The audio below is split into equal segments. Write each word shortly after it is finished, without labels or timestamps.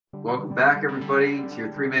Welcome back, everybody, to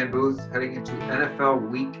your three-man booth heading into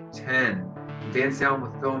NFL Week 10. Dan Salem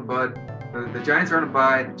with Phil and Bud. The Giants are on a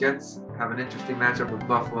bye. The Jets have an interesting matchup with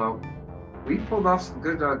Buffalo. We pulled off some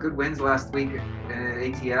good wins last week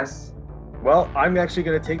in ATS. Well, I'm actually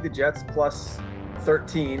going to take the Jets plus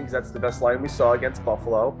 13 because that's the best line we saw against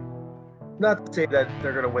Buffalo. Not to say that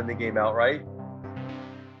they're going to win the game outright.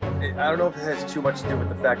 I don't know if it has too much to do with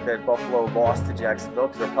the fact that Buffalo lost to Jacksonville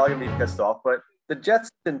because they're probably going to be pissed off, but the Jets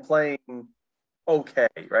have been playing okay,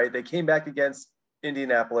 right? They came back against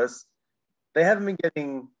Indianapolis. They haven't been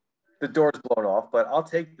getting the doors blown off, but I'll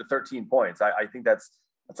take the 13 points. I think that's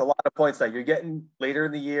a lot of points that you're getting later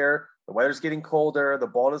in the year. The weather's getting colder. The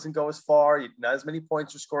ball doesn't go as far. Not as many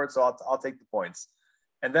points are scored, so I'll take the points.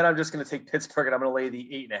 And then I'm just going to take Pittsburgh, and I'm going to lay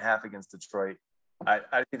the 8.5 against Detroit. I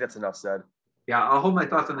think that's enough said. Yeah, I'll hold my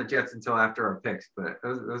thoughts on the Jets until after our picks, but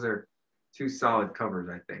those are two solid covers,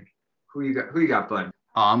 I think. Who you got, Bud?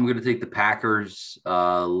 I'm going to take the Packers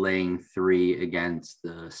laying 3 against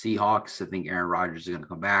the Seahawks. I think Aaron Rodgers is going to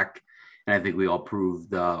come back, and I think we all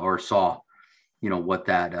proved or saw, what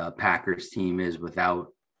that Packers team is without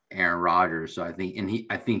Aaron Rodgers. So I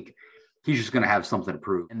think he's just going to have something to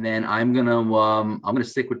prove. And then I'm going to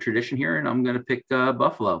stick with tradition here, and I'm going to pick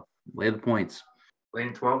Buffalo. Lay the points.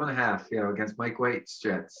 Laying 12.5, against Mike White's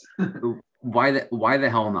Jets. Why the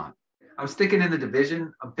hell not? I'm sticking in the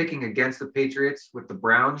division. I'm picking against the Patriots with the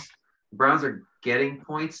Browns. The Browns are getting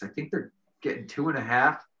points. I think they're getting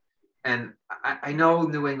 2.5. And I know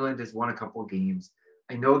New England has won a couple of games.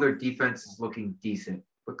 I know their defense is looking decent,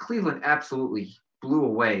 but Cleveland absolutely blew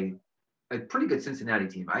away a pretty good Cincinnati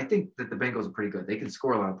team. I think that the Bengals are pretty good. They can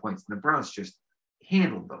score a lot of points, and the Browns just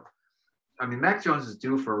handled them. I mean, Mac Jones is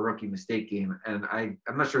due for a rookie mistake game, and I'm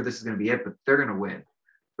not sure this is going to be it, but they're going to win.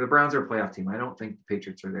 The Browns are a playoff team. I don't think the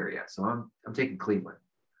Patriots are there yet, so I'm taking Cleveland.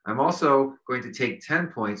 I'm also going to take 10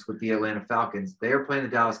 points with the Atlanta Falcons. They are playing the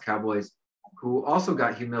Dallas Cowboys, who also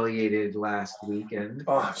got humiliated last weekend.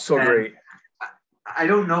 Oh, so great. I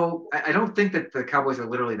don't know. I don't think that the Cowboys are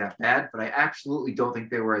literally that bad, but I absolutely don't think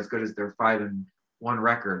they were as good as their 5-1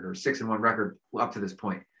 record or 6-1 record up to this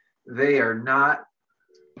point. They are not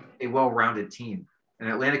a well-rounded team, and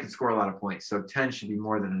Atlanta can score a lot of points, so 10 should be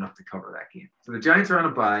more than enough to cover that game. So the Giants are on a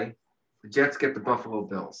bye. The Jets get the Buffalo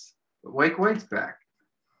Bills, but White's back.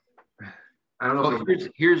 I don't know. Well,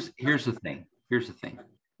 here's the thing.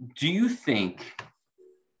 Do you think?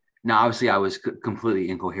 Now, obviously, I was completely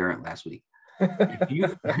incoherent last week.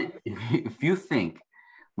 If you think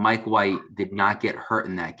Mike White did not get hurt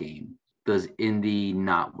in that game, does Indy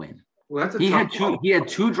not win? Well, that's He had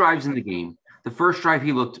two drives in the game. The first drive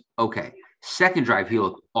he looked okay. Second drive he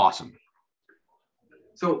looked awesome.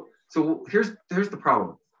 So here's the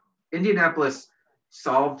problem. Indianapolis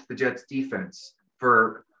solved the Jets defense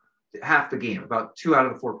for half the game, about 2 out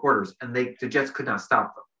of the 4 quarters, and the Jets could not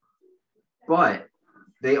stop them. But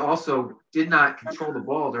they also did not control the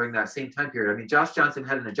ball during that same time period. I mean, Josh Johnson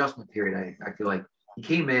had an adjustment period. I feel like he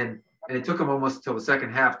came in, and it took him almost till the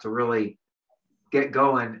second half to really get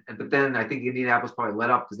going. But then I think Indianapolis probably let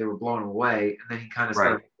up because they were blowing away, and then he kind of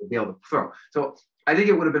started to be able to throw. So I think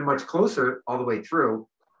it would have been much closer all the way through.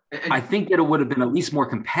 I think that it would have been at least more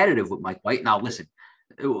competitive with Mike White. Now, listen,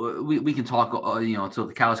 we can talk, until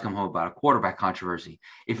the cows come home about a quarterback controversy.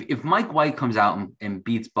 If Mike White comes out and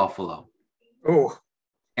beats Buffalo,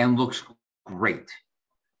 and looks great.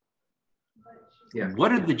 Yeah. What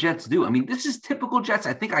did the Jets do? I mean, this is typical Jets.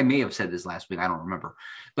 I think I may have said this last week. I don't remember.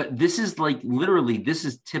 But this is this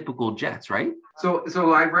is typical Jets, right? So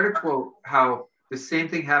I read a quote how the same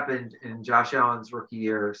thing happened in Josh Allen's rookie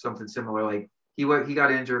year, something similar. Like he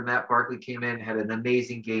got injured. Matt Barkley came in, had an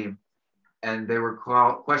amazing game, and they were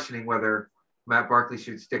questioning whether Matt Barkley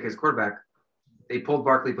should stick as quarterback. They pulled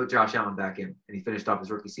Barkley, put Josh Allen back in, and he finished off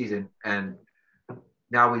his rookie season. And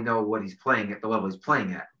now we know what he's playing at, the level he's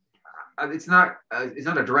playing at. It's not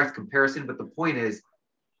a direct comparison, but the point is,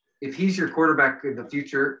 if he's your quarterback in the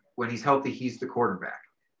future, when he's healthy, he's the quarterback,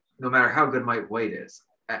 no matter how good Mike White is.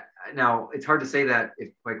 Now, it's hard to say that if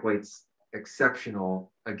Mike White's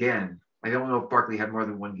exceptional again. I don't know if Barkley had more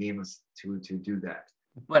than one game to do that.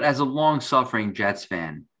 But as a long-suffering Jets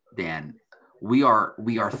fan, Dan, we are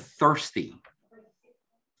thirsty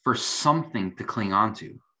for something to cling on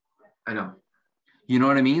to. I know. You know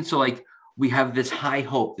what I mean? So we have this high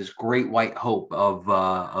hope, this great white hope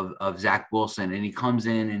of Zach Wilson, and he comes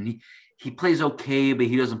in and he plays okay, but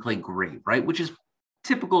he doesn't play great, right? Which is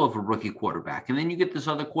typical of a rookie quarterback. And then you get this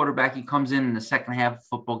other quarterback, he comes in the second half of the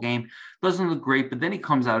football game, doesn't look great, but then he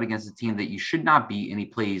comes out against a team that you should not beat, and he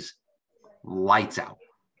plays lights out.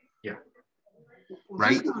 Yeah.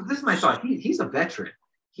 Right? This is my thought. He's a veteran.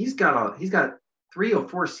 He's got 3 or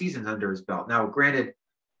 4 seasons under his belt. Now, granted,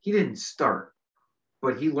 he didn't start,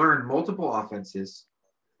 but he learned multiple offenses,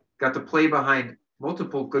 got to play behind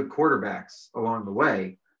multiple good quarterbacks along the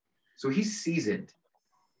way. So he's seasoned,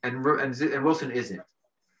 and Wilson isn't.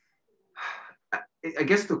 I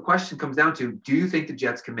guess the question comes down to, do you think the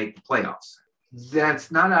Jets can make the playoffs?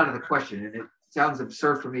 That's not out of the question, and it sounds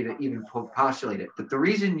absurd for me to even postulate it. But the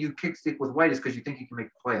reason you stick with White is because you think you can make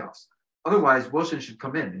the playoffs. Otherwise, Wilson should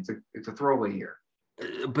come in. It's a throwaway year.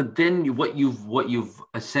 But then what you've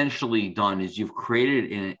essentially done is you've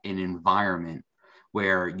created an environment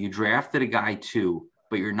where you drafted a guy too,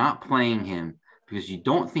 but you're not playing him because you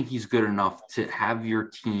don't think he's good enough to have your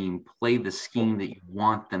team play the scheme that you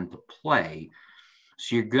want them to play.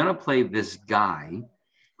 So you're going to play this guy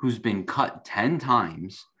who's been cut 10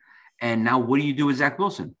 times. And now what do you do with Zach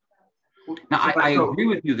Wilson? Now, I agree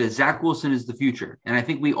with you that Zach Wilson is the future. And I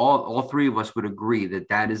think we all three of us would agree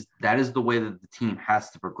that is the way that the team has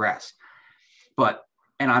to progress.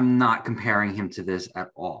 And I'm not comparing him to this at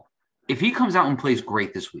all. If he comes out and plays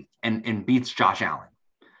great this week and beats Josh Allen,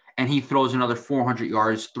 and he throws another 400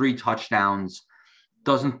 yards, 3 touchdowns,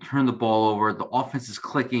 doesn't turn the ball over, the offense is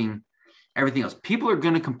clicking, everything else, people are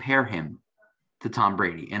going to compare him to Tom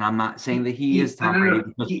Brady. And I'm not saying that he is Tom Brady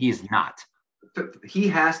because he is not. He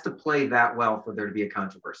has to play that well for there to be a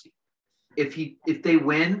controversy. If they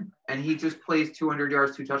win and he just plays 200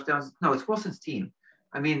 yards, 2 touchdowns, no, it's Wilson's team.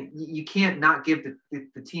 I mean, you can't not give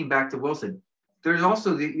the team back to Wilson. There's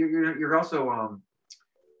also you're also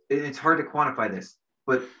it's hard to quantify this,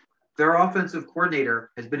 but their offensive coordinator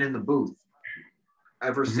has been in the booth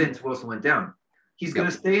ever since Wilson went down. He's going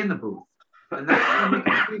to stay in the booth, and that's going to make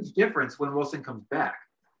a huge difference when Wilson comes back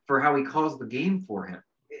for how he calls the game for him.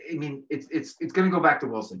 I mean, it's going to go back to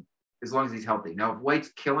Wilson as long as he's healthy. Now, if White's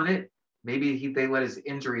killing it, maybe they let his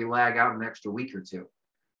injury lag out an extra week or two.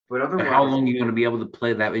 But otherwise, how long are you going to be able to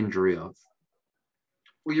play that injury of?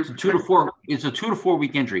 Well, it's a 2 to 4. It's a 2 to 4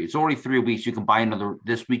 week injury. It's already 3 weeks. You can buy another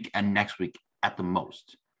this week and next week at the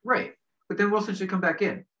most. Right, but then Wilson should come back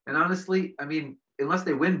in. And honestly, I mean, unless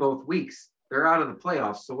they win both weeks, they're out of the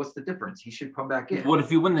playoffs. So what's the difference? He should come back in. What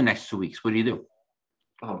if you win the next 2 weeks? What do you do?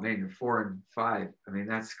 Oh man, you're 4-5. I mean,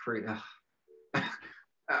 that's crazy.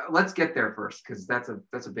 Let's get there first, because that's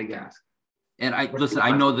a big ask. And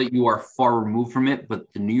I know that you are far removed from it,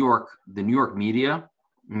 but the New York media,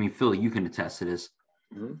 I mean, Phil, you can attest to this.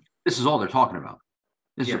 Mm-hmm. This is all they're talking about.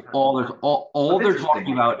 This is all they're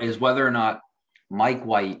talking about is whether or not Mike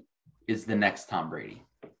White is the next Tom Brady.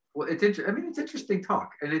 Well, it's interesting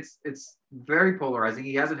talk, and it's very polarizing.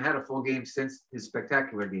 He hasn't had a full game since his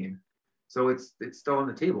spectacular game, so it's still on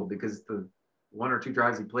the table because the 1 or 2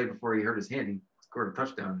 drives he played before he hurt his hand, he scored a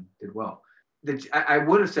touchdown, did well. I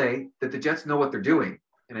would say that the Jets know what they're doing,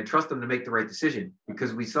 and I trust them to make the right decision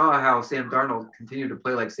because we saw how Sam Darnold continued to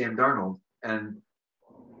play like Sam Darnold, and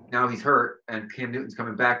now he's hurt, and Cam Newton's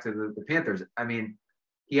coming back to the Panthers. I mean,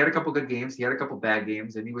 he had a couple good games, he had a couple bad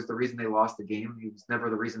games, and he was the reason they lost the game. He was never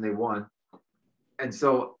the reason they won. And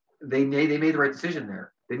so they made the right decision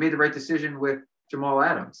there. They made the right decision with Jamal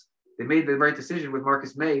Adams. They made the right decision with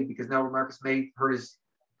Marcus May because now Marcus May hurt his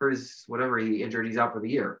whatever he injured, he's out for the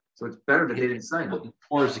year. So it's better that they didn't sign him.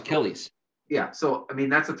 Or his Achilles. Yeah. So, I mean,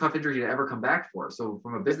 that's a tough injury to ever come back for. So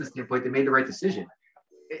from a business standpoint, they made the right decision.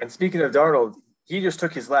 And speaking of Darnold, he just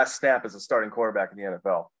took his last snap as a starting quarterback in the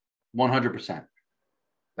NFL. 100%.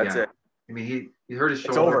 That's it. I mean, he hurt his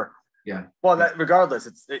shoulder. It's over. Yeah. Well, regardless,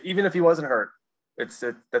 even if he wasn't hurt, that's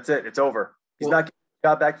it. It's over. He's not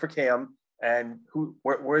got back for Cam. And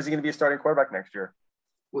where is he going to be a starting quarterback next year?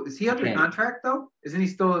 Well, is he under contract though? Isn't he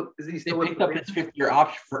still? They picked up his 5th-year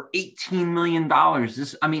option for $18 million.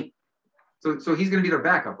 So he's going to be their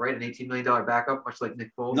backup, right? An $18 million backup, much like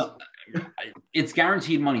Nick Foles. No, it's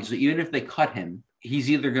guaranteed money. So even if they cut him, he's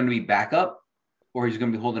either going to be backup or he's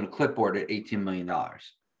going to be holding a clipboard at $18 million.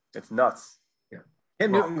 It's nuts. Yeah.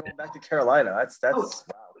 Cam Newton going back to Carolina. That's wow.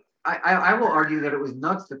 I will argue that it was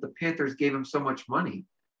nuts that the Panthers gave him so much money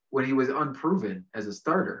when he was unproven as a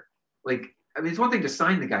starter. Like, I mean, it's one thing to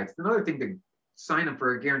sign the guy. It's another thing to sign him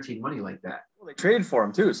for a guaranteed money like that. Well, they traded for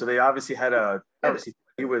him too, so they obviously had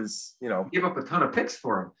he was, give up a ton of picks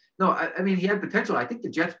for him. No, I mean, he had potential. I think the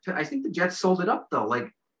Jets sold it up though.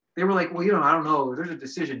 Like they were like, well, I don't know. There's a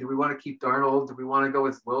decision. Do we want to keep Darnold? Do we want to go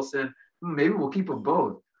with Wilson? Maybe we'll keep them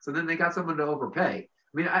both. So then they got someone to overpay.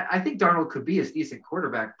 I mean, I think Darnold could be a decent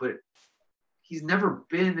quarterback, but he's never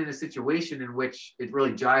been in a situation in which it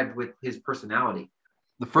really jived with his personality.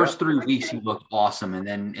 The first 3 weeks he looked awesome, and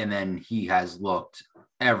then he has looked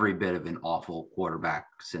every bit of an awful quarterback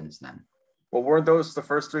since then. Well, weren't those the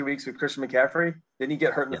first 3 weeks with Christian McCaffrey? Didn't he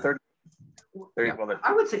get hurt in the third?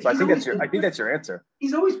 I would say. So I think that's your answer.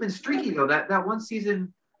 He's always been streaky though. That one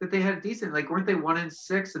season that they had decent, like weren't they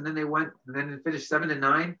 1-6, and then they went and then finished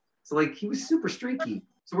 7-9. So like he was super streaky.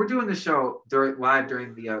 So we're doing the show live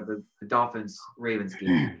during the Dolphins Ravens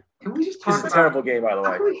game. Can we just talk about a terrible game, by the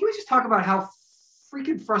way? Can we just talk about how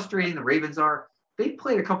freaking frustrating the Ravens are? They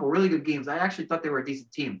played a couple really good games. I actually thought they were a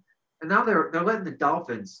decent team. And now they're letting the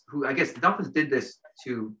Dolphins, who I guess the Dolphins did this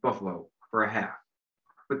to Buffalo for a half.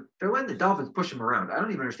 But they're letting the Dolphins push them around. I don't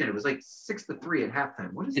even understand. It was like 6-3 at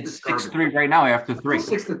halftime. What is this garbage? It's 6-3 right now after 3.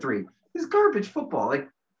 6-3. This is garbage football. Like,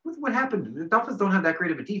 what happened? The Dolphins don't have that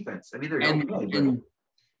great of a defense. I mean, they're okay,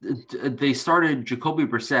 they started Jacoby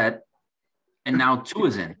Brissett, and now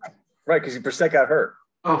Tua's in. Right, because Brissett got hurt.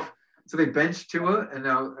 Oh, so they benched Tua, and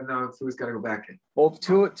now Tua's got to go back in. Well,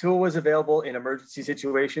 Tua was available in emergency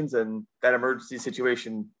situations, and that emergency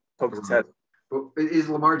situation poked its head. But is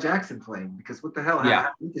Lamar Jackson playing? Because what the hell?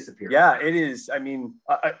 How did he disappear? Yeah, it is. I mean,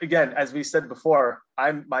 again, as we said before,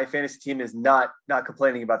 my fantasy team is not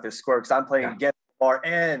complaining about this score because I'm playing against Lamar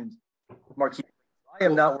and Marquise. I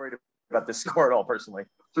am not worried about this score at all, personally.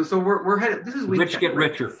 So we're headed. This is week 10. Rich get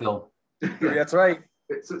richer, Phil. That's right.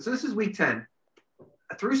 So this is week 10.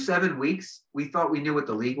 Through 7 weeks, we thought we knew what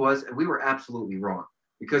the league was, and we were absolutely wrong.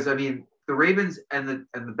 Because I mean, the Ravens and the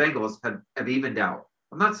Bengals have evened out.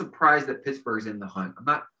 I'm not surprised that Pittsburgh's in the hunt. I'm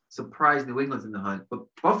not surprised New England's in the hunt, but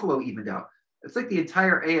Buffalo evened out. It's like the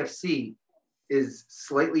entire AFC is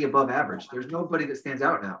slightly above average. There's nobody that stands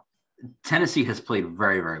out now. Tennessee has played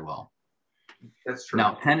very, very well. That's true.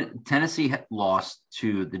 Now, Tennessee lost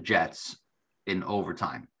to the Jets in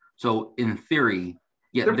overtime. So in theory,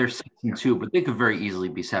 they're 6-2, but they could very easily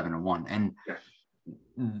be 7-1. And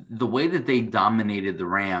the way that they dominated the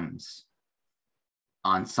Rams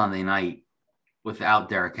on Sunday night without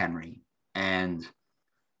Derrick Henry and,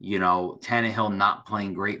 Tannehill not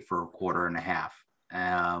playing great for a quarter and a half,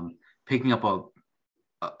 picking up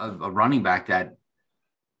a running back that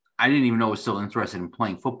I didn't even know was still interested in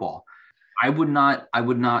playing football. I would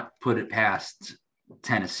not put it past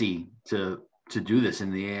Tennessee to do this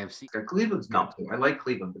in the AFC. Cleveland's not too. I like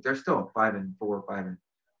Cleveland, but they're still 5-4,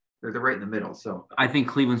 they're right in the middle. So I think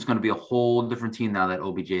Cleveland's going to be a whole different team now that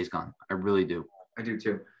OBJ is gone. I really do. I do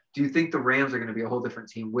too. Do you think the Rams are going to be a whole different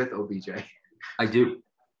team with OBJ? I do.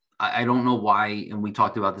 I don't know why, and we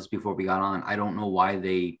talked about this before we got on. I don't know why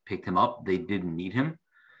they picked him up. They didn't need him.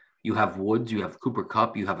 You have Woods, you have Cooper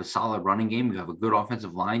Kupp, you have a solid running game, you have a good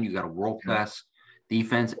offensive line, you got a world-class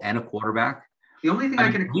defense and a quartersback. The only thing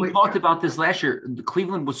I can equate. We talked about this last year.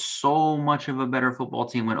 Cleveland was so much of a better football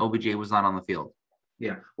team when OBJ was not on the field.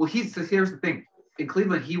 Yeah. Well, here's the thing. In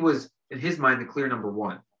Cleveland, he was, in his mind, the clear number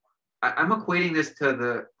one. I'm equating this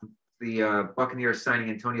to the Buccaneers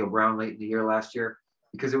signing Antonio Brown late in the year last year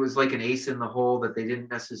because it was like an ace in the hole that they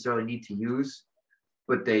didn't necessarily need to use,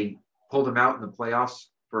 but they pulled him out in the playoffs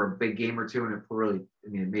for a big game or two, and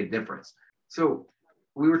it made a difference. So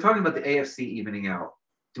we were talking about the AFC evening out.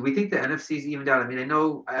 Do we think the NFC's evened out? I mean,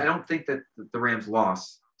 I don't think that the Rams'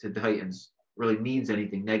 loss to the Titans really means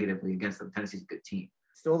anything negatively against them. Tennessee's a good team.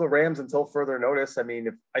 Still the Rams until further notice. I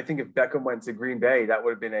mean, I think if Beckham went to Green Bay, that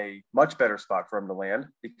would have been a much better spot for him to land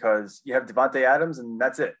because you have Devontae Adams and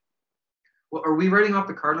that's it. Well, are we writing off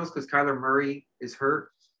the Cardinals because Kyler Murray is hurt?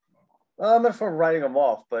 I'm not for writing them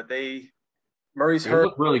off, but Murray's hurt.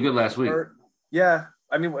 Looked really good last week. Yeah.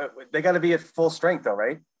 I mean, they got to be at full strength though,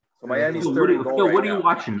 right? So Miami's Phil, third and goal. Phil, what are you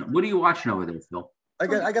watching? What are you watching over there, Phil? I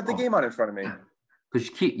got the game on in front of me.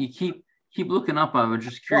 Because you keep looking up. I'm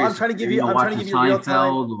just curious. Well, I'm trying to give you real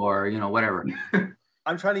time, or whatever.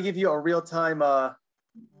 I'm trying to give you a real time. Oh,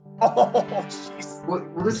 jeez. Well,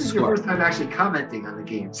 this is your first time actually commenting on the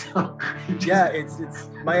game, so yeah, it's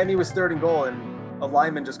Miami was third and goal, and a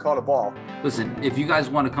lineman just caught a ball. Listen, if you guys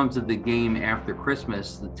want to come to the game after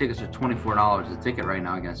Christmas, the tickets are $24 a ticket right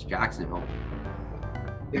now against Jacksonville.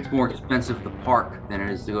 It's more expensive to park than it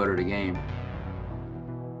is to go to the game.